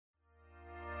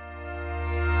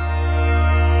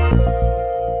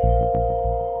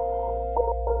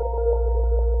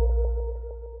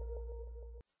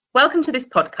Welcome to this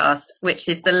podcast, which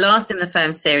is the last in the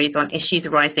firm series on issues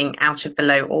arising out of the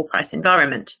low oil price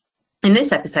environment. In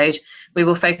this episode, we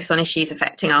will focus on issues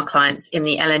affecting our clients in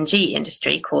the LNG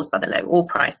industry caused by the low oil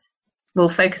price. We'll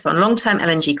focus on long-term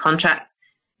LNG contracts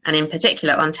and in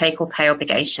particular on take-or-pay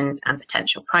obligations and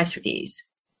potential price reviews.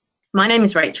 My name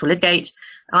is Rachel Lidgate.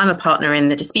 I'm a partner in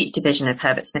the disputes division of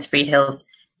Herbert Smith Freehills,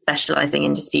 specialising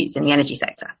in disputes in the energy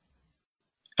sector.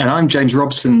 And I'm James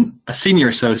Robson, a senior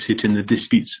associate in the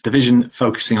disputes division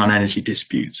focusing on energy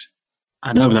disputes.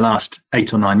 And over the last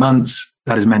 8 or 9 months,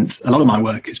 that has meant a lot of my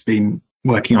work has been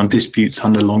working on disputes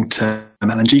under long-term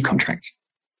LNG contracts.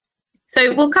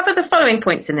 So we'll cover the following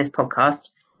points in this podcast.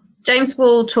 James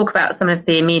will talk about some of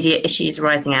the immediate issues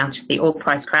arising out of the oil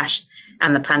price crash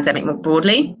and the pandemic more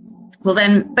broadly. We'll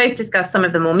then both discuss some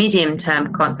of the more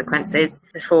medium-term consequences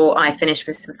before I finish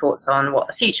with some thoughts on what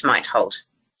the future might hold.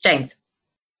 James.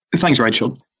 Thanks,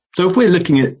 Rachel. So if we're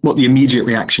looking at what the immediate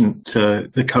reaction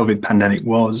to the COVID pandemic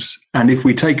was, and if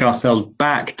we take ourselves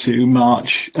back to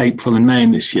March, April and May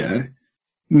in this year,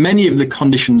 many of the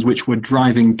conditions which were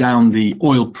driving down the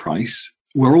oil price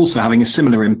were also having a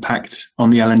similar impact on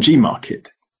the LNG market.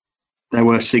 There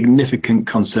were significant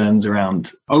concerns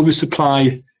around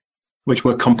oversupply, which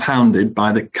were compounded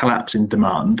by the collapse in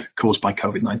demand caused by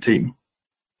COVID-19.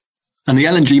 And the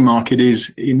LNG market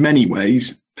is, in many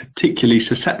ways, particularly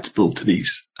susceptible to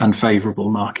these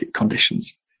unfavourable market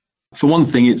conditions. For one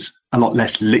thing, it's a lot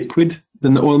less liquid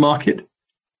than the oil market.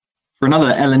 For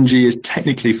another, LNG is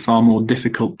technically far more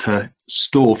difficult to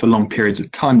store for long periods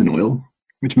of time than oil,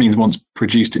 which means once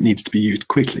produced, it needs to be used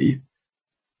quickly.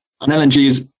 And LNG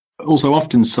is also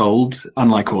often sold,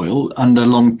 unlike oil, under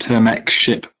long-term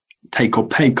ex-ship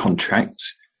take-or-pay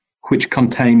contracts, which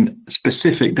contain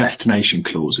specific destination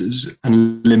clauses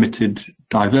and limited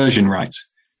diversion rights.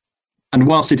 And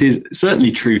whilst it is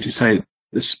certainly true to say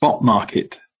the spot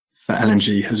market for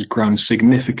LNG has grown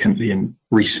significantly in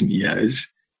recent years,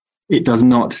 it does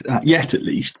not, yet at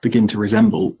least, begin to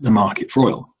resemble the market for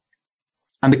oil.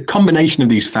 And the combination of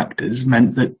these factors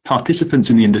meant that participants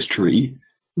in the industry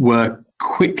were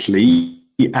quickly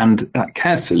and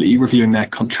carefully reviewing their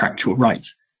contractual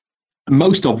rights.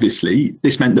 Most obviously,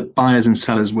 this meant that buyers and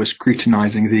sellers were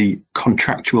scrutinising the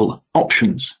contractual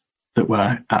options that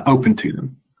were open to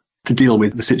them to deal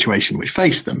with the situation which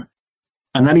faced them.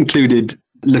 And that included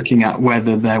looking at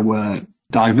whether there were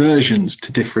diversions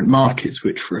to different markets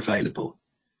which were available.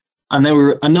 And there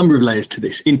were a number of layers to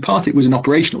this. In part, it was an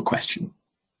operational question.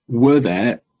 Were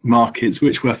there markets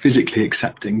which were physically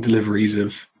accepting deliveries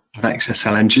of excess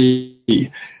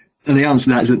LNG? And the answer to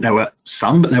that is that there were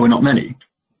some, but there were not many.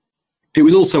 It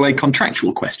was also a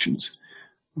contractual question.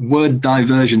 Were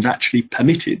diversions actually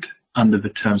permitted under the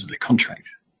terms of the contract?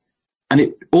 And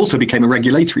it also became a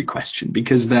regulatory question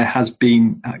because there has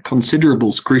been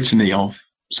considerable scrutiny of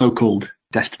so-called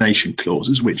destination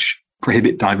clauses, which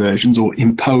prohibit diversions or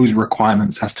impose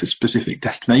requirements as to specific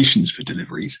destinations for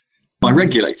deliveries by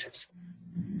regulators.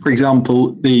 For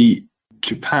example, the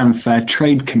Japan Fair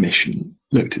Trade Commission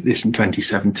looked at this in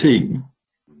 2017.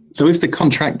 So if the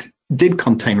contract did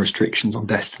contain restrictions on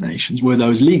destinations, were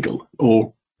those legal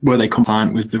or were they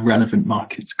compliant with the relevant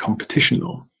market's competition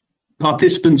law?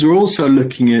 Participants were also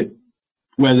looking at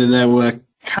whether there were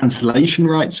cancellation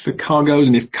rights for cargoes,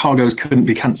 and if cargoes couldn't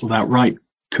be cancelled outright,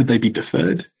 could they be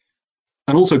deferred?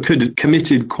 And also, could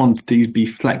committed quantities be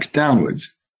flexed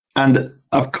downwards? And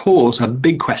of course, a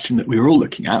big question that we were all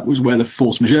looking at was whether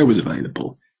force majeure was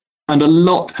available. And a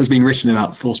lot has been written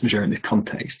about force majeure in this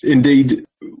context. Indeed,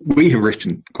 we have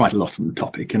written quite a lot on the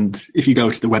topic. And if you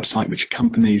go to the website which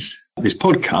accompanies this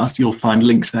podcast, you'll find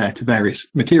links there to various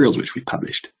materials which we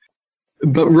published.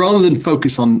 But rather than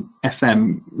focus on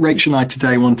FM, Rachel and I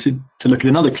today wanted to look at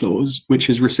another clause which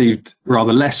has received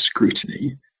rather less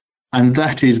scrutiny, and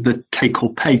that is the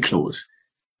take-or-pay clause.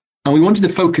 And we wanted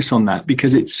to focus on that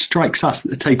because it strikes us that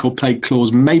the take-or-pay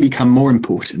clause may become more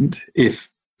important if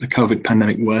the COVID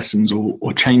pandemic worsens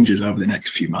or changes over the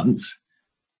next few months,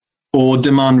 or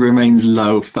demand remains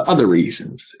low for other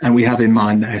reasons. And we have in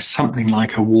mind there's something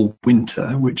like a warm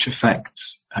winter which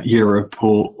affects Europe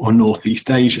or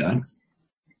Northeast Asia,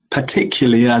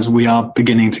 particularly as we are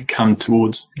beginning to come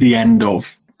towards the end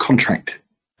of contract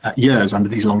years under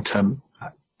these long-term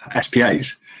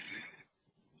SPAs.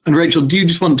 And Rachel, do you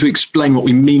just want to explain what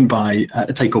we mean by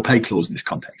a take-or-pay clause in this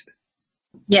context?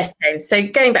 Yes, James. So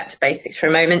going back to basics for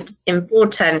a moment, in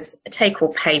broad terms, a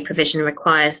take-or-pay provision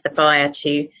requires the buyer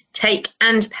to take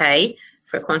and pay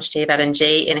for a quantity of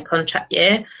LNG in a contract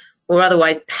year, or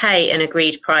otherwise pay an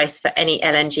agreed price for any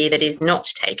LNG that is not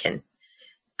taken.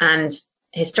 And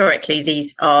historically,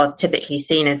 these are typically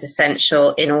seen as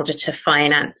essential in order to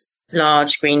finance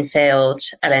large greenfield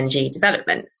LNG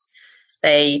developments.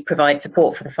 They provide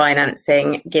support for the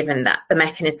financing, given that the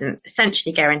mechanism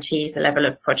essentially guarantees a level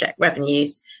of project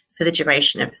revenues for the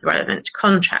duration of the relevant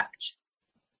contract.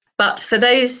 But for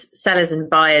those sellers and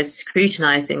buyers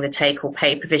scrutinising the take or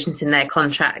pay provisions in their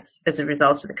contracts as a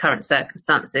result of the current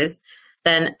circumstances,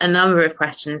 then a number of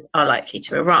questions are likely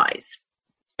to arise.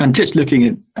 And just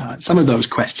looking at some of those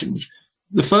questions,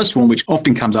 the first one which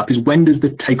often comes up is, when does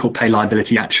the take or pay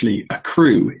liability actually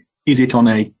accrue? Is it on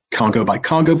a cargo by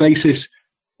cargo basis,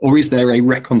 or is there a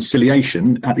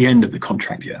reconciliation at the end of the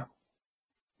contract year?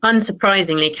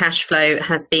 Unsurprisingly, cash flow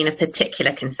has been a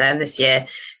particular concern this year.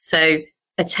 So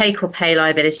a take or pay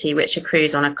liability which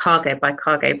accrues on a cargo by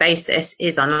cargo basis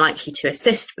is unlikely to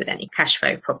assist with any cash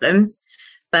flow problems.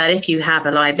 But if you have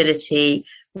a liability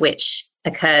which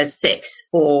occurs 6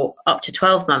 or up to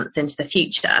 12 months into the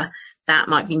future, that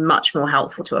might be much more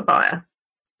helpful to a buyer.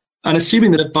 And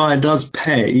assuming that a buyer does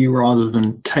pay rather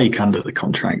than take under the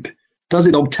contract, does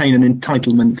it obtain an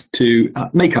entitlement to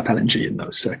make up LNG in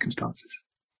those circumstances?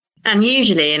 And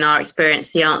usually, in our experience,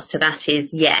 the answer to that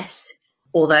is yes,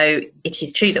 although it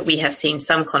is true that we have seen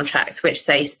some contracts which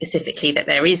say specifically that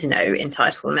there is no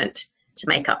entitlement to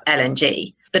make up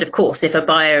LNG. But of course, if a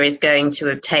buyer is going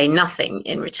to obtain nothing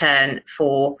in return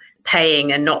for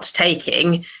paying and not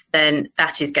taking, then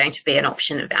that is going to be an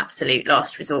option of absolute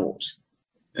last resort.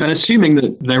 And assuming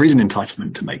that there is an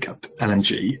entitlement to make up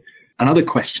LNG, another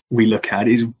question we look at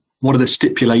is, what are the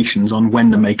stipulations on when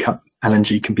the make-up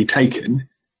LNG can be taken?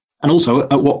 And also,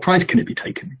 at what price can it be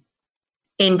taken?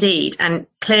 Indeed. And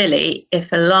clearly, if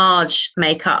a large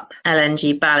make-up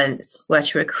LNG balance were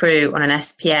to accrue on an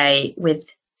SPA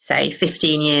with, say,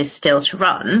 15 years still to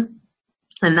run,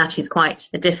 and that is quite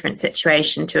a different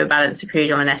situation to a balance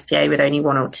accrued on an SPA with only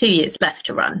 1 or 2 years left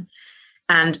to run.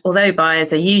 And although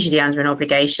buyers are usually under an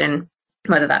obligation,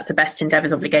 whether that's a best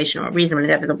endeavours obligation or a reasonable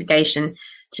endeavours obligation,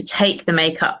 to take the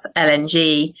make-up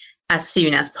LNG as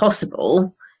soon as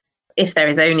possible, if there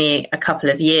is only a couple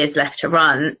of years left to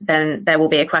run, then there will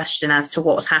be a question as to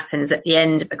what happens at the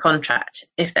end of the contract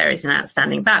if there is an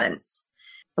outstanding balance.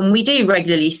 And we do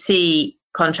regularly see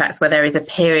contracts where there is a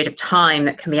period of time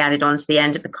that can be added on to the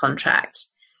end of the contract,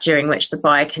 during which the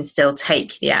buyer can still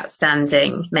take the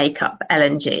outstanding make-up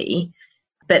LNG.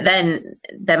 But then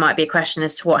there might be a question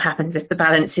as to what happens if the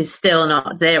balance is still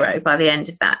not zero by the end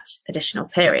of that additional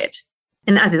period.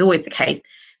 And as is always the case,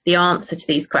 the answer to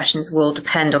these questions will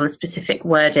depend on the specific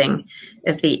wording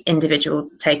of the individual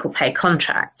take or pay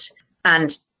contract.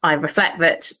 And I reflect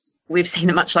that we've seen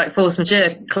that, much like force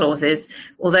majeure clauses,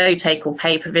 although take or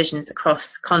pay provisions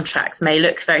across contracts may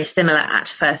look very similar at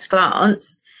first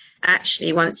glance,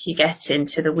 actually, once you get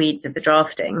into the weeds of the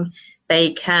drafting,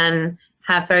 they can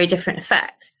have very different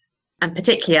effects. And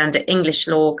particularly under English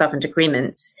law governed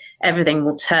agreements, everything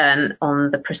will turn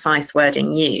on the precise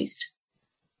wording used.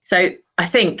 So I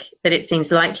think that it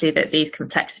seems likely that these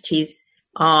complexities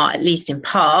are, at least in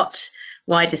part,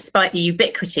 why, despite the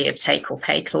ubiquity of take or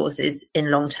pay clauses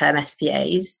in long-term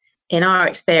SPAs, in our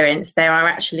experience, they are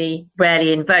actually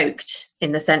rarely invoked,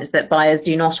 in the sense that buyers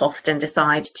do not often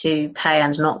decide to pay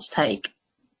and not take.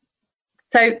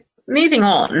 So moving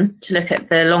on to look at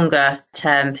the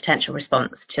longer-term potential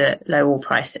response to low oil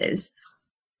prices.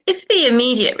 If the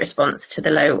immediate response to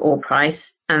the low oil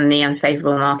price and the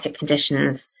unfavourable market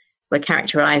conditions were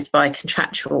characterised by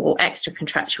contractual or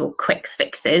extra-contractual quick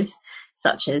fixes,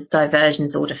 such as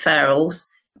diversions or deferrals,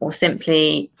 or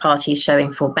simply parties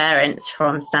showing forbearance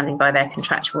from standing by their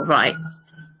contractual rights,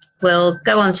 we'll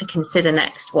go on to consider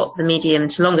next what the medium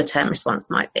to longer-term response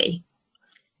might be.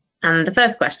 And the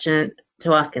first question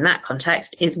to ask in that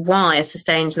context is why a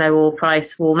sustained low oil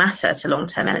price will matter to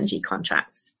long-term LNG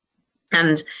contracts.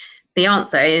 And the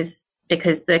answer is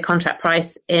because the contract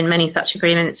price in many such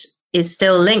agreements is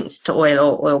still linked to oil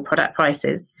or oil product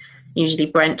prices, usually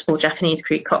Brent or Japanese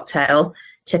crude cocktail,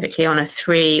 typically on a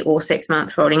 3 or 6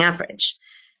 month rolling average.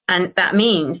 And that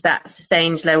means that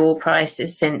sustained low oil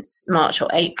prices since March or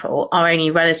April are only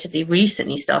relatively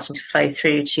recently starting to flow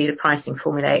through to the pricing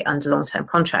formulae under long-term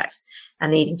contracts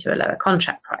and leading to a lower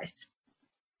contract price.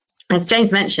 As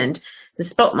James mentioned, the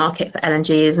spot market for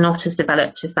LNG is not as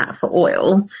developed as that for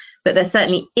oil, but there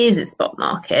certainly is a spot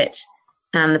market,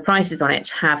 and the prices on it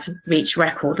have reached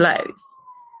record lows.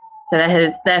 So there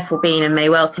has therefore been and may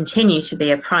well continue to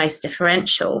be a price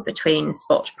differential between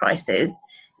spot prices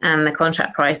and the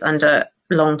contract price under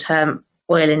long-term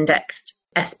oil-indexed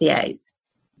SPAs.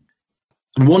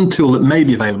 And one tool that may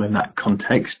be available in that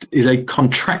context is a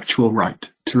contractual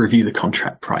right to review the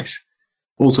contract price,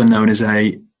 also known as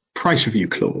a price review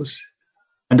clause.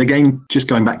 And again, just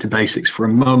going back to basics for a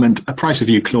moment, a price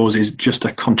review clause is just a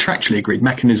contractually agreed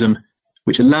mechanism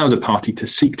which allows a party to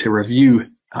seek to review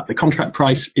the contract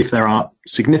price if there are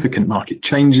significant market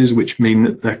changes, which mean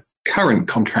that the current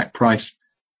contract price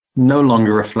no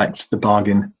longer reflects the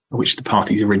bargain which the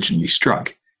parties originally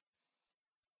struck.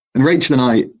 And Rachel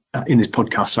and I, in this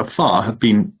podcast so far, have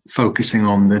been focusing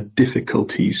on the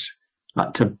difficulties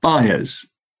to buyers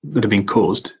that have been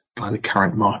caused by the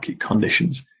current market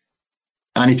conditions.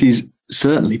 And it is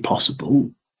certainly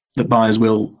possible that buyers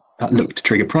will look to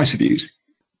trigger price reviews.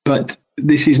 But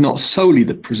this is not solely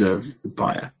the preserve of the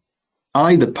buyer.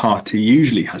 Either party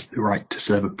usually has the right to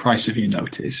serve a price review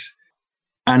notice.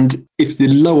 And if the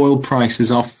low oil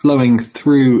prices are flowing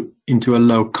through into a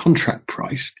low contract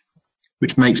price,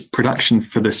 which makes production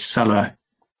for the seller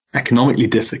economically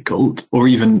difficult or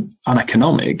even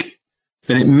uneconomic,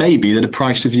 then it may be that a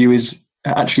price review is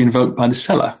actually invoked by the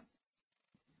seller.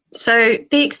 So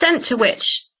the extent to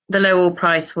which the low oil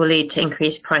price will lead to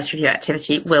increased price review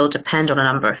activity will depend on a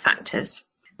number of factors.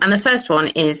 And the first one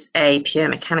is a pure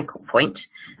mechanical point,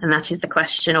 and that is the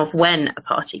question of when a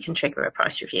party can trigger a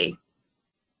price review.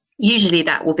 Usually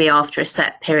that will be after a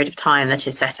set period of time that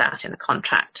is set out in the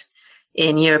contract.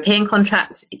 In European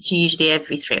contracts, it's usually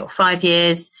every 3 or 5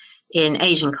 years. In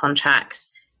Asian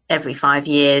contracts, every 5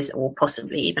 years, or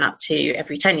possibly even up to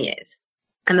every 10 years.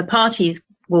 And the parties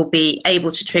will be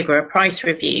able to trigger a price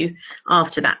review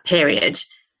after that period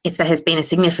if there has been a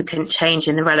significant change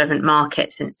in the relevant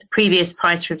market since the previous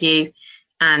price review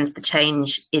and the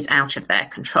change is out of their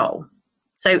control.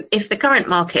 So if the current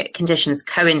market conditions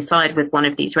coincide with one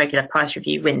of these regular price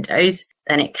review windows,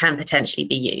 then it can potentially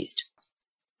be used.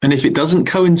 And if it doesn't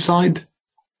coincide,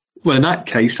 well, in that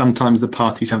case, sometimes the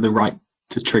parties have the right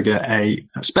to trigger a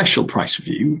special price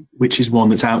review, which is one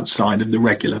that's outside of the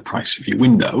regular price review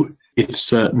window if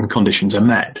certain conditions are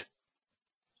met.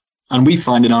 And we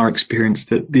find in our experience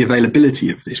that the availability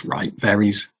of this right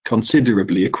varies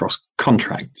considerably across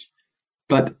contracts.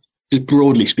 But just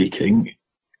broadly speaking,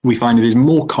 we find it is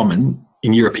more common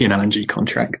in European LNG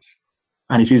contracts,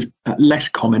 and it is less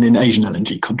common in Asian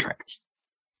LNG contracts.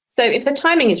 So if the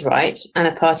timing is right and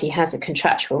a party has a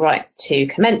contractual right to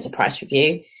commence a price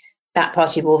review, that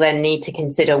party will then need to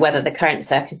consider whether the current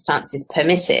circumstances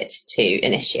permit it to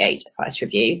initiate a price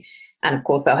review. And of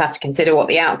course, they'll have to consider what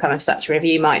the outcome of such a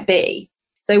review might be.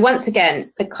 So once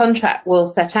again, the contract will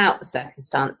set out the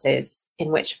circumstances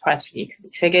in which a price review can be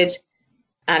triggered,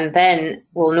 and then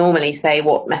will normally say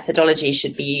what methodology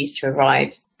should be used to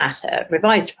arrive at a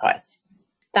revised price.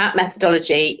 That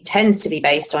methodology tends to be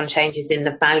based on changes in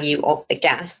the value of the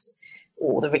gas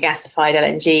or the regasified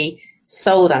LNG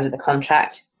sold under the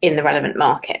contract in the relevant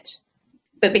market.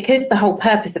 But because the whole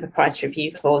purpose of a price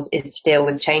review clause is to deal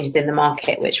with changes in the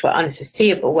market which were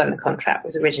unforeseeable when the contract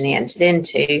was originally entered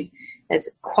into, there's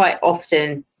quite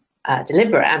often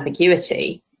deliberate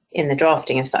ambiguity in the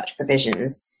drafting of such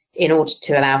provisions in order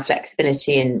to allow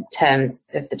flexibility in terms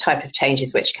of the type of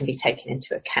changes which can be taken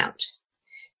into account.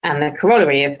 And the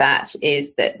corollary of that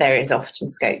is that there is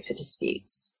often scope for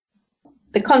disputes.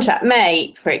 The contract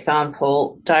may, for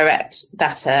example, direct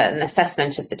that an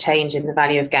assessment of the change in the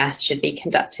value of gas should be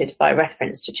conducted by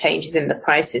reference to changes in the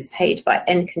prices paid by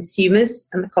end consumers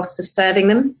and the cost of serving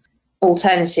them.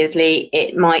 Alternatively,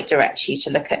 it might direct you to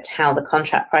look at how the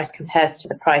contract price compares to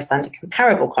the price under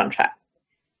comparable contracts.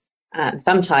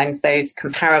 Sometimes those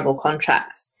comparable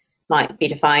contracts might be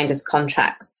defined as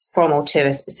contracts from or to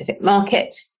a specific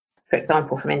market, for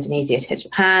example, from Indonesia to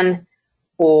Japan,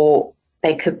 or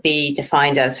they could be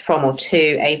defined as from or to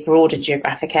a broader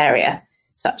geographic area,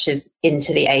 such as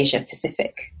into the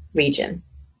Asia-Pacific region.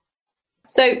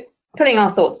 So putting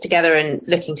our thoughts together and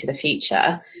looking to the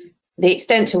future, the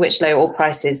extent to which low oil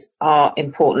prices are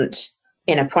important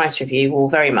in a price review will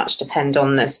very much depend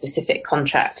on the specific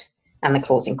contract and the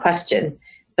clause in question.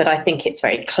 But I think it's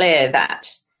very clear that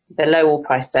the low oil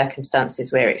price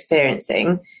circumstances we're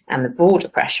experiencing and the broader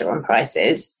pressure on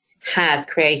prices has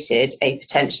created a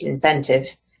potential incentive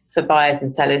for buyers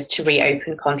and sellers to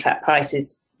reopen contract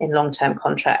prices in long-term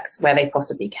contracts where they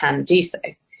possibly can do so.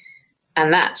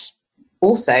 And that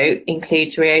also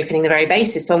includes reopening the very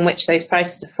basis on which those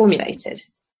prices are formulated.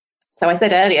 So I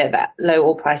said earlier that low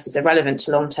oil prices are relevant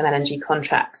to long-term LNG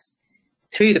contracts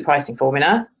through the pricing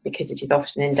formula because it is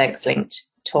often index-linked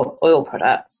to oil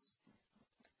products.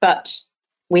 But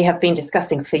we have been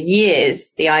discussing for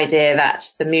years the idea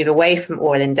that the move away from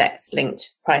oil index-linked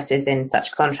prices in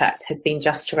such contracts has been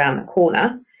just around the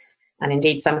corner. And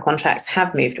indeed, some contracts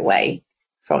have moved away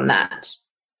from that.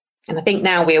 And I think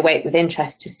now we await with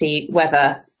interest to see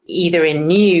whether either in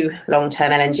new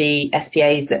long-term LNG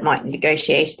SPAs that might be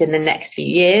negotiated in the next few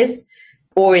years,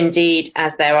 or indeed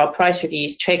as there are price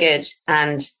reviews triggered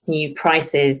and new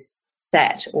prices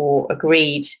set or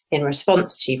agreed in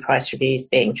response to price reviews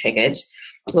being triggered,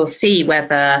 we'll see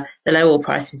whether the low oil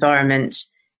price environment,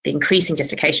 the increasing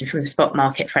dislocation from the spot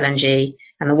market for LNG,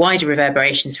 and the wider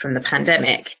reverberations from the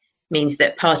pandemic means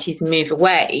that parties move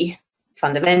away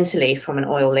fundamentally from an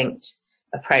oil-linked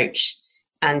approach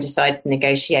and decide to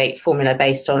negotiate formula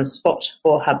based on spot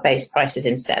or hub-based prices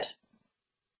instead.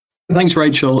 Thanks,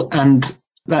 Rachel. And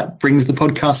that brings the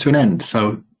podcast to an end.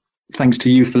 So thanks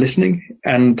to you for listening.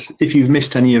 And if you've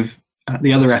missed any of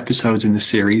the other episodes in the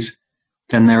series,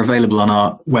 then they're available on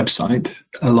our website,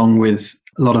 along with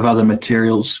a lot of other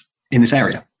materials in this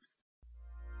area.